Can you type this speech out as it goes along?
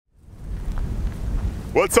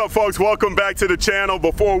What's up, folks? Welcome back to the channel.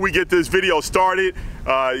 Before we get this video started,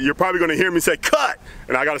 you're probably going to hear me say cut,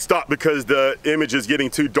 and I got to stop because the image is getting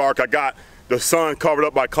too dark. I got the sun covered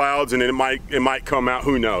up by clouds, and it might come out.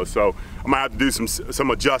 Who knows? So I might have to do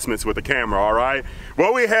some adjustments with the camera. All right.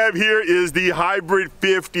 What we have here is the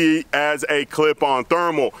Hybrid-50 as a clip-on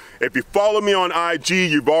thermal. If you follow me on IG,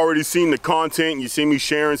 you've already seen the content. You see me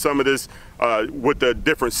sharing some of this with the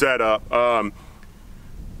different setup.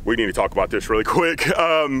 We need to talk about this really quick.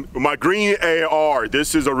 My green AR,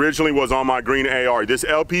 this originally was on my green AR. This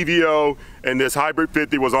LPVO and this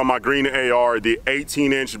Hybrid-50 was on my green AR, the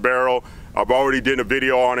 18-inch barrel. I've already did a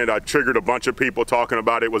video on it. I triggered a bunch of people talking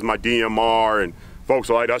about it was my DMR, and folks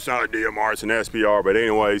are like, that's not a DMR, it's an SPR. But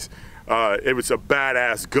anyways, it was a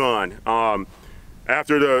badass gun.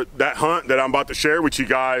 After that hunt that I'm about to share with you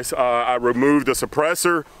guys, I removed the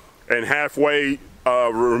suppressor, and halfway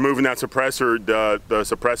removing that suppressor, the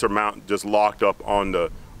suppressor mount just locked up on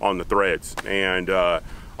the threads, and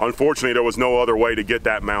unfortunately there was no other way to get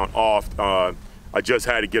that mount off. I just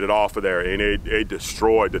had to get it off of there, and it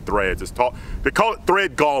destroyed the threads. They call it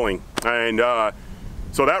thread galling, and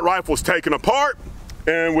so that rifle's taken apart,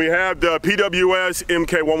 and we have the PWS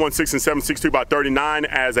MK116 and 7.62x39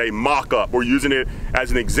 as a mock-up. We're using it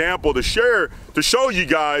as an example to show you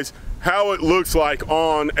guys how it looks like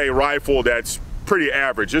on a rifle that's pretty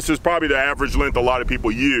average. This is probably the average length a lot of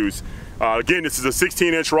people use. Again, this is a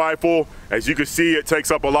 16-inch rifle. As you can see, it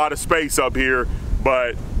takes up a lot of space up here,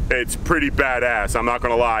 but it's pretty badass, I'm not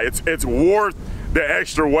gonna lie. It's worth the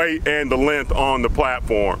extra weight and the length on the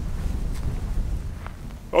platform.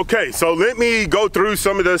 Okay, so let me go through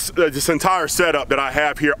some of this entire setup that I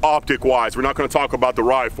have here optic-wise. We're not gonna talk about the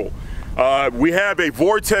rifle. We have a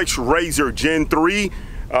Vortex Razor Gen 3.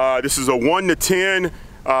 This is a 1:10.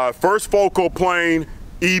 First focal plane,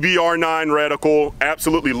 EBR9 reticle.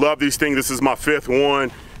 Absolutely love these things. This is my 5th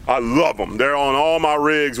one. I love them. They're on all my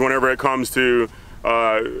rigs whenever it comes to,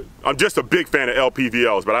 I'm just a big fan of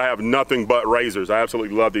LPVLs, but I have nothing but razors. I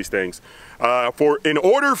absolutely love these things. In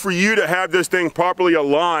order for you to have this thing properly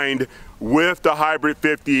aligned with the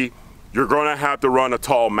Hybrid-50, you're gonna have to run a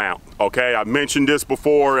tall mount, okay? I mentioned this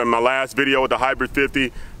before in my last video with the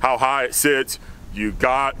Hybrid-50, how high it sits. You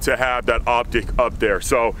got to have that optic up there.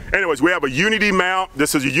 So anyways, we have a Unity mount.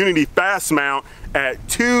 This is a Unity fast mount at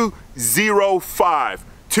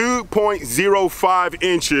 2.05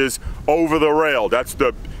 inches over the rail.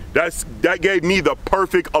 That gave me the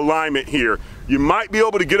perfect alignment here. You might be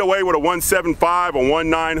able to get away with a 1.75 or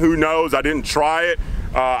 1.9, who knows? I didn't try it.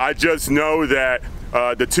 I just know that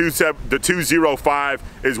the 2.05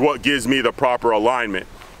 is what gives me the proper alignment.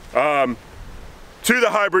 To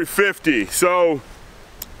the Hybrid-50. So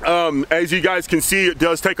as you guys can see, it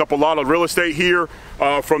does take up a lot of real estate here.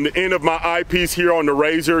 From the end of my eyepiece here on the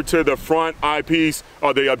Razor to the front eyepiece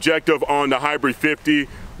or the objective on the Hybrid-50,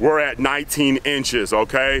 we're at 19 inches,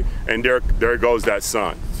 okay? And there goes that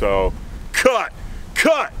sun. So cut.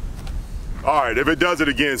 All right, if it does it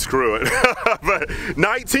again, screw it. But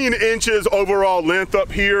 19 inches overall length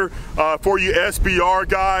up here for you SBR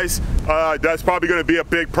guys. That's probably going to be a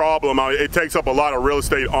big problem. It takes up a lot of real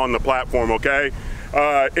estate on the platform, okay?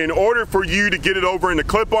 In order for you to get it over into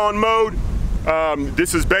clip-on mode,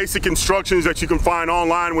 this is basic instructions that you can find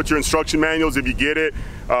online with your instruction manuals if you get it,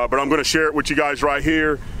 but I'm going to share it with you guys right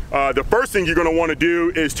here. The first thing you're going to want to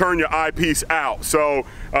do is turn your eyepiece out. So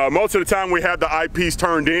most of the time we have the eyepiece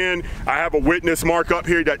turned in. I have a witness mark up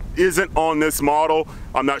here that isn't on this model.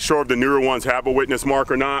 I'm not sure if the newer ones have a witness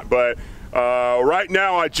mark or not, but right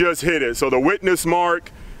now I just hit it. So the witness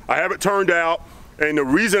mark, I have it turned out, and the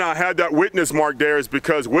reason I had that witness mark there is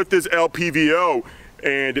because with this LPVO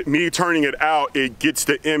and me turning it out, it gets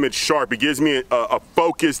the image sharp. It gives me a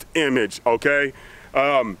focused image, okay?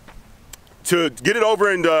 To get it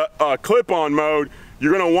over into clip-on mode,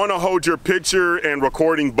 you're gonna wanna hold your picture and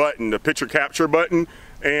recording button, the picture capture button,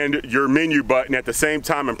 and your menu button at the same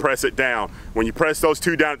time and press it down. When you press those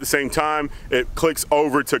two down at the same time, it clicks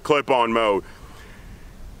over to clip-on mode.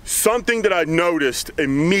 Something that I noticed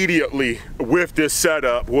immediately with this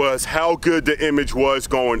setup was how good the image was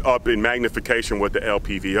going up in magnification with the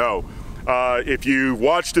LPVO. If you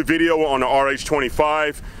watched the video on the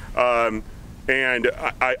RH25, and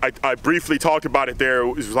I briefly talked about it there,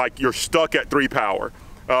 it was like you're stuck at 3 power.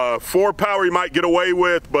 4 power you might get away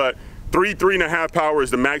with, but 3.5 power is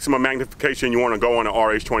the maximum magnification you want to go on an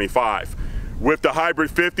RH25. With the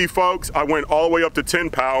Hybrid-50, folks, I went all the way up to 10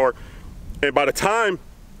 power, and by the time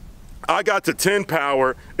I got to 10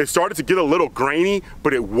 power, it started to get a little grainy,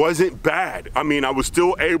 but it wasn't bad. I mean, I was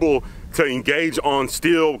still able to engage on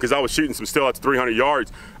steel because I was shooting some steel at 300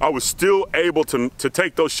 yards. I was still able to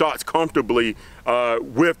take those shots comfortably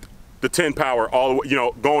with the 10 power, all the way, you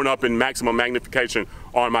know, going up in maximum magnification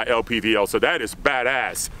on my LPVO. So that is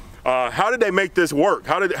badass. How did they make this work?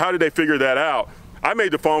 How did they figure that out? I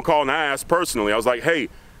made the phone call and I asked personally. I was like, hey,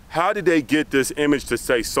 how did they get this image to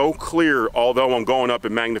stay so clear, although I'm going up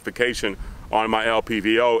in magnification on my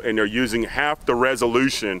LPVO, and they're using half the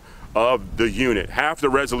resolution of the unit,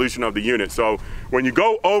 So when you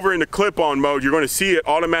go over into clip-on mode, you're going to see it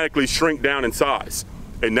automatically shrink down in size.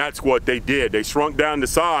 And that's what they did. They shrunk down the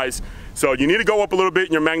size. So you need to go up a little bit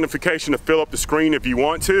in your magnification to fill up the screen if you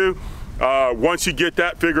want to. Once you get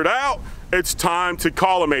that figured out, it's time to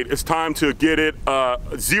collimate. It's time to get it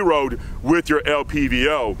zeroed with your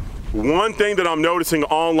LPVO. One thing that I'm noticing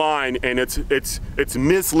online, and it's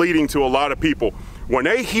misleading to a lot of people, when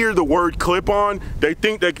they hear the word clip-on, they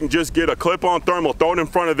think they can just get a clip-on thermal, throw it in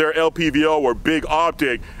front of their LPVO or big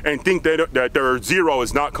optic, and think that their zero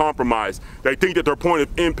is not compromised. They think that their point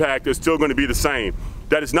of impact is still going to be the same.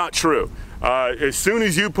 That is not true. As soon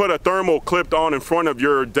as you put a thermal clipped on in front of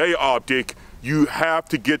your day optic, you have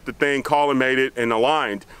to get the thing collimated and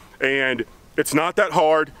aligned. And it's not that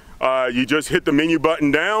hard. You just hit the menu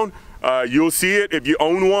button down. You'll see it if you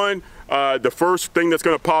own one. The first thing that's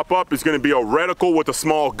going to pop up is going to be a reticle with a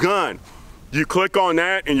small gun. You click on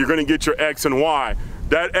that and you're going to get your X and Y.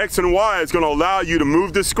 That X and Y is going to allow you to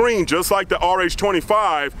move the screen just like the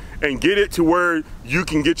RH25 and get it to where you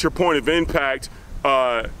can get your point of impact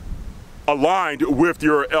aligned with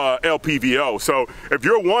your LPVO. So if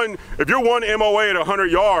you're one MOA at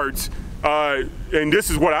 100 yards, and this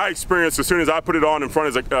is what I experienced as soon as I put it on in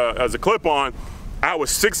front as a clip-on, I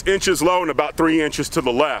was 6 inches low and about 3 inches to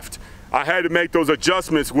the left. I had to make those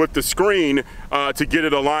adjustments with the screen to get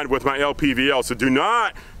it aligned with my LPVO. So do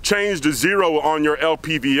not change the zero on your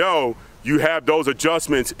LPVO. You have those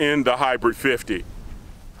adjustments in the Hybrid-50.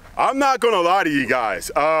 I'm not gonna lie to you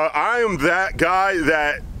guys. I am that guy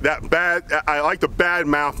I like to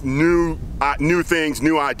badmouth new things,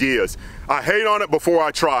 new ideas. I hate on it before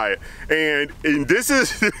I try it. And this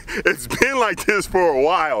is, it's been like this for a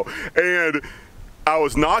while. And I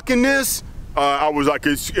was knocking this. I was like,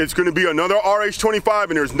 it's gonna be another RH25,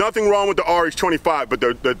 and there's nothing wrong with the RH25, but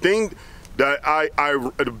the thing that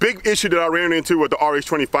the big issue that I ran into with the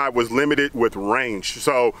RH25 was limited with range.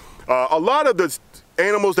 So a lot of the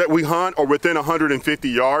animals that we hunt are within 150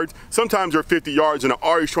 yards. Sometimes they're 50 yards, and the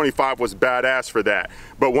RH25 was badass for that.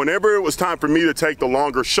 But whenever it was time for me to take the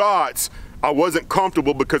longer shots, I wasn't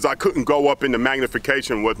comfortable because I couldn't go up into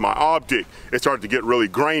magnification with my optic. It started to get really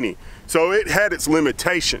grainy. So it had its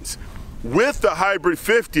limitations. With the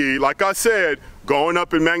Hybrid-50, like I said, going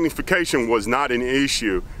up in magnification was not an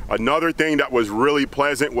issue. Another thing that was really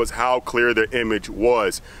pleasant was how clear the image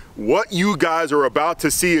was. What you guys are about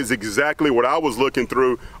to see is exactly what I was looking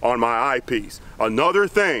through on my eyepiece. Another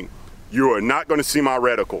thing, you are not going to see my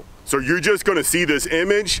reticle. So you're just going to see this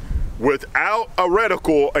image without a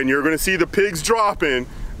reticle, and you're going to see the pigs dropping.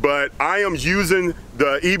 But I am using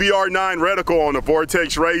the EBR9 reticle on the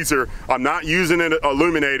Vortex Razor. I'm not using it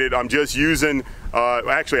illuminated. I'm just using,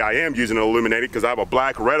 actually I am using it illuminated because I have a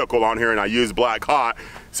black reticle on here and I use black hot.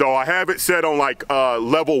 So I have it set on like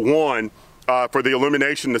level 1 for the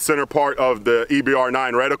illumination, the center part of the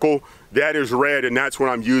EBR9 reticle. That is red, and that's what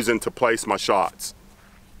I'm using to place my shots.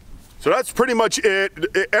 So that's pretty much it.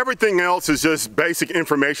 Everything else is just basic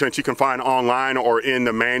information that you can find online or in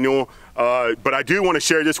the manual. But I do want to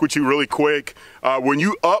share this with you really quick. When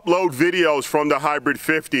you upload videos from the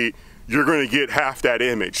Hybrid-50, you're going to get half that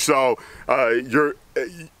image. So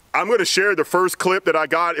I'm going to share the first clip that I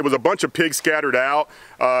got. It was a bunch of pigs scattered out,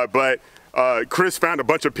 but Chris found a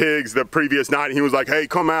bunch of pigs the previous night, and he was like, hey,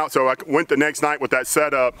 come out. So I went the next night with that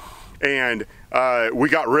setup, and we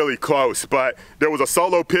got really close. But there was a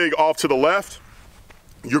solo pig off to the left.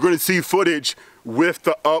 You're going to see footage with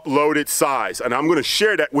the uploaded size, and I'm going to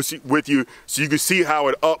share that with you so you can see how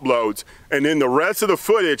it uploads. And then the rest of the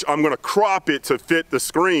footage, I'm going to crop it to fit the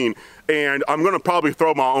screen, and I'm going to probably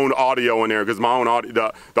throw my own audio in there because my own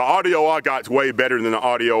audio, the audio I got is way better than the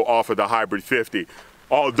audio off of the Hybrid-50.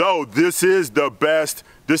 Although this is the best,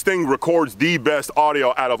 this thing records the best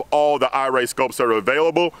audio out of all the iRay scopes that are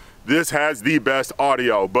available. This has the best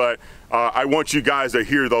audio, but I want you guys to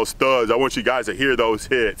hear those thuds. I want you guys to hear those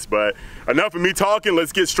hits. But enough of me talking,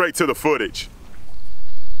 let's get straight to the footage.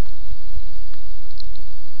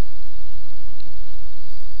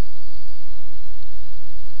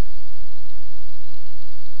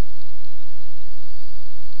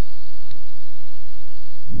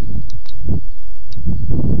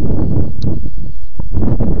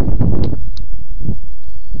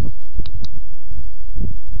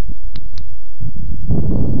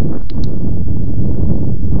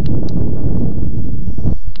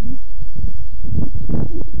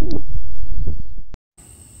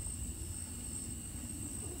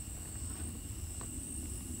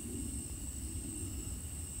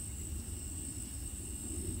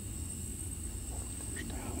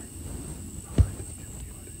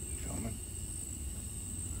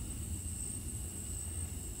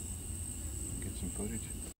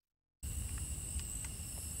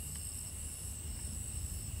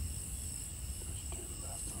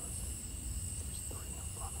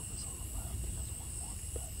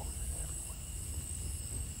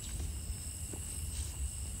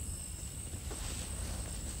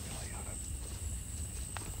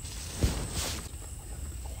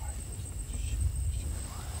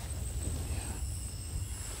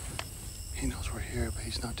 hear it, but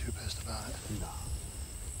he's not too pissed about it. No.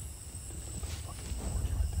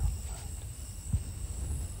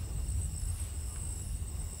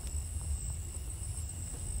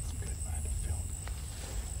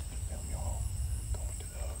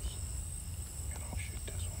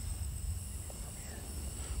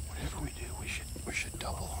 We should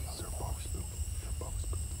double on those. They're box spook. They're box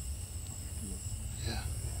spook. Yeah. Yeah,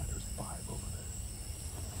 there's 5 over there.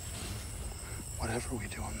 Whatever we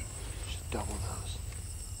do, we should double those.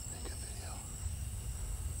 Make a video.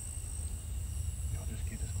 Y'all just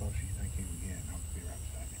get as close as you think you can get, and I'll be right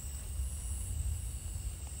beside you.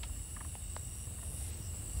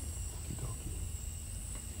 Okie-dokie.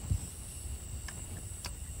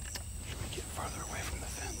 Should we get farther away from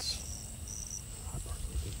the fence? I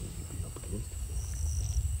personally think we need to be up against it.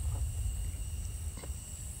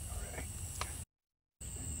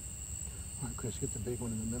 All right, Chris, get the big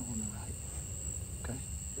one in the middle on the right. Okay?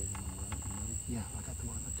 Big one on the right in the middle? Yeah, I got the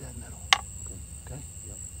one in the dead middle. Okay. Okay?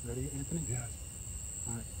 Yep. Ready, Anthony? Yes.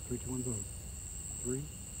 All right, 3, 2, 1, boom. 3,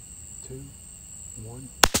 2, 1.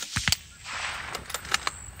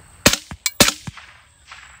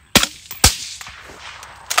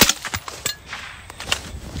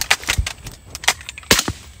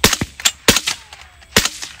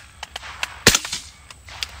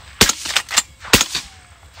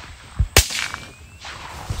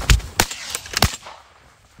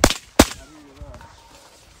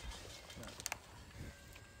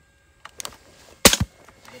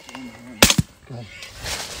 Okay.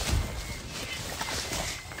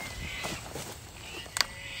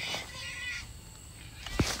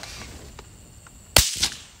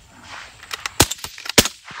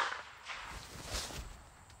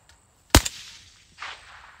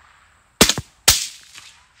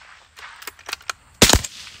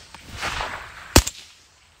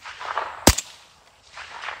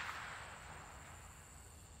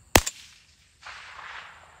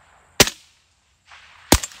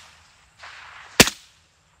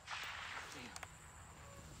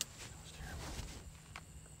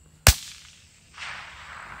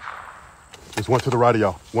 There's one to the right of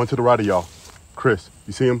y'all. One to the right of y'all. Chris,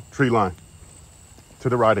 you see him? Tree line. To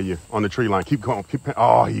the right of you, on the tree line. Keep going.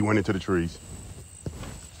 Oh, he went into the trees.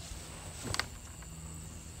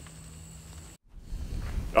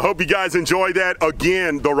 I hope you guys enjoyed that.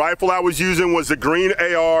 Again, the rifle I was using was the green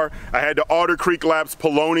AR. I had the Otter Creek Labs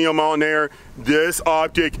Polonium on there, this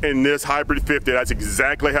optic, and this Hybrid-50. That's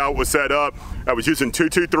exactly how it was set up. I was using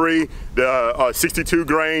 223, the 62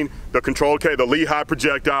 grain, the control K, the Lehigh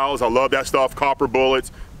projectiles. I love that stuff. Copper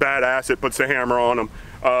bullets, badass. It puts the hammer on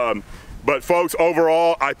them. But folks,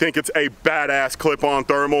 overall, I think it's a badass clip-on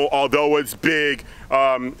thermal, although it's big.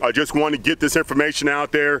 I just want to get this information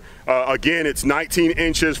out there. Again, it's 19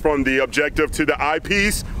 inches from the objective to the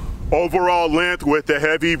eyepiece. Overall length with the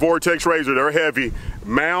heavy Vortex razor, they're heavy.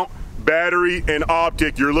 Mount, battery, and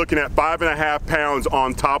optic, you're looking at 5.5 pounds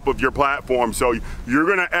on top of your platform. So you're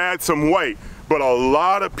gonna add some weight. But a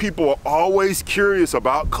lot of people are always curious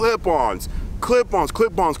about clip-ons. Clip-ons,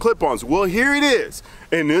 clip-ons, clip-ons. Well, here it is.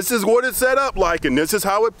 And this is what it's set up like, and this is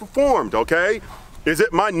how it performed, okay? Is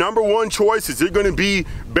it my #1 choice? Is it gonna be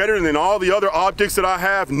better than all the other optics that I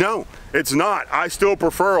have? No, it's not. I still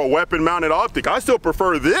prefer a weapon-mounted optic. I still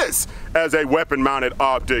prefer this as a weapon-mounted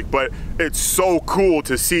optic, but it's so cool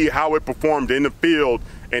to see how it performed in the field,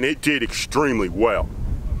 and it did extremely well.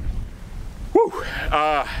 Whew.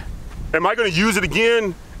 Am I gonna use it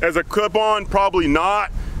again as a clip-on? Probably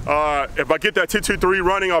not. If I get that 223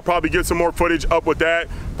 running, I'll probably get some more footage up with that,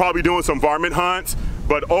 probably doing some varmint hunts.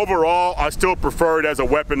 But overall, I still prefer it as a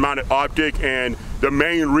weapon-mounted optic, and the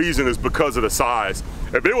main reason is because of the size.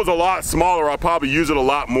 If it was a lot smaller, I'd probably use it a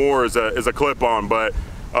lot more as a clip-on, but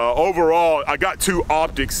overall, I got 2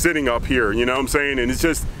 optics sitting up here, you know what I'm saying? And it's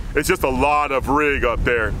just a lot of rig up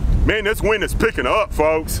there. Man, this wind is picking up,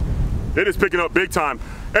 folks. It is picking up big time.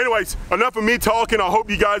 Anyways, enough of me talking. I hope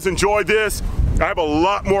you guys enjoyed this. I have a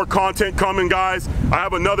lot more content coming, guys. I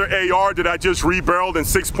have another AR that I just rebarreled in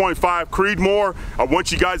 6.5 Creedmoor. I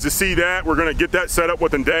want you guys to see that. We're gonna get that set up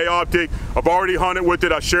with a day optic. I've already hunted with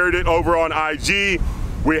it. I shared it over on IG.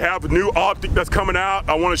 We have a new optic that's coming out.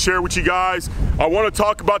 I wanna share with you guys. I wanna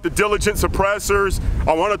talk about the Diligent suppressors.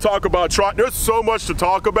 I wanna talk about there's so much to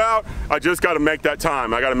talk about. I just gotta make that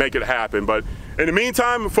time. I gotta make it happen. But in the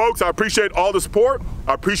meantime, folks, I appreciate all the support.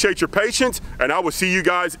 I appreciate your patience, and I will see you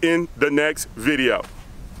guys in the next video.